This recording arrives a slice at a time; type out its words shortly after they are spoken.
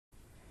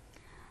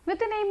With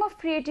the aim of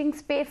creating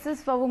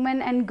spaces for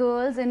women and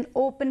girls in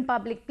open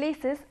public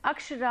places,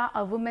 Akshara,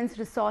 a women's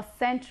resource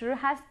center,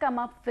 has come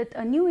up with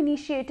a new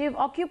initiative,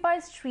 Occupy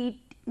Street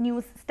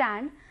News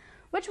Stand,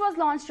 which was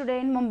launched today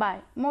in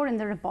Mumbai. More in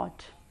the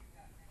report.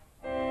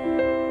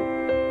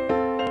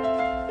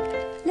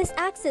 This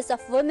access of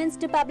women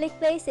to public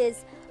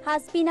places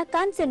has been a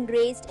concern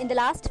raised in the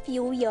last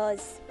few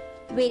years.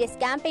 Various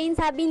campaigns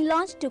have been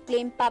launched to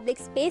claim public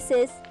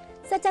spaces,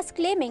 such as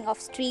claiming of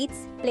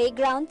streets,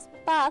 playgrounds,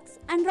 parks,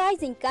 and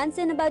raising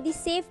concern about the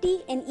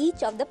safety in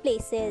each of the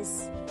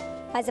places.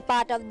 As a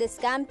part of this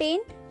campaign,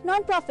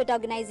 non-profit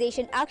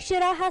organization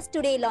Akshara has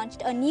today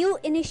launched a new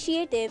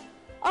initiative,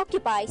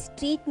 Occupy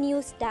Street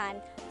News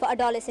Stand, for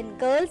adolescent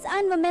girls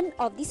and women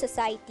of the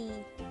society.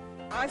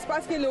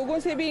 आसपास के लोगों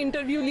से भी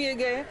interview लिए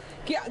गए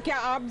कि क्या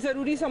आप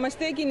ज़रूरी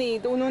समझते हैं कि नहीं,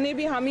 तो उन्होंने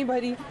भी हामी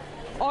भरी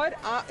और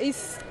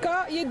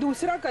इसका ये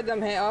दूसरा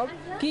कदम है अब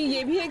कि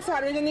ये भी एक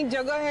सार्वजनिक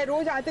जगह है।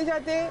 रोज आते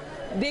जाते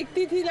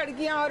देखती थी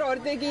लड़कियां और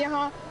औरतें कि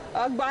यहाँ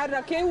अखबार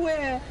रखे हुए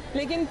हैं,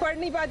 लेकिन पढ़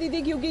नहीं पाती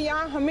थी क्योंकि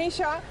यहाँ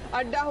हमेशा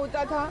अड्डा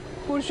होता था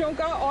पुरुषों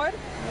का और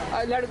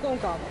लड़कों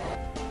का।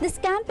 This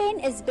campaign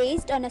is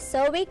based on a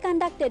survey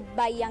conducted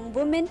by young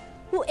women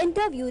who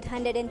interviewed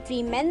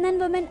 103 men and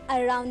women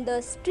around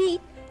the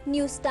street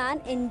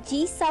newsstand in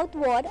G South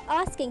Ward,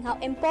 asking how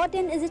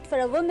important is it for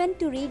a woman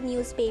to read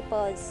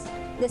newspapers.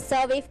 The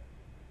survey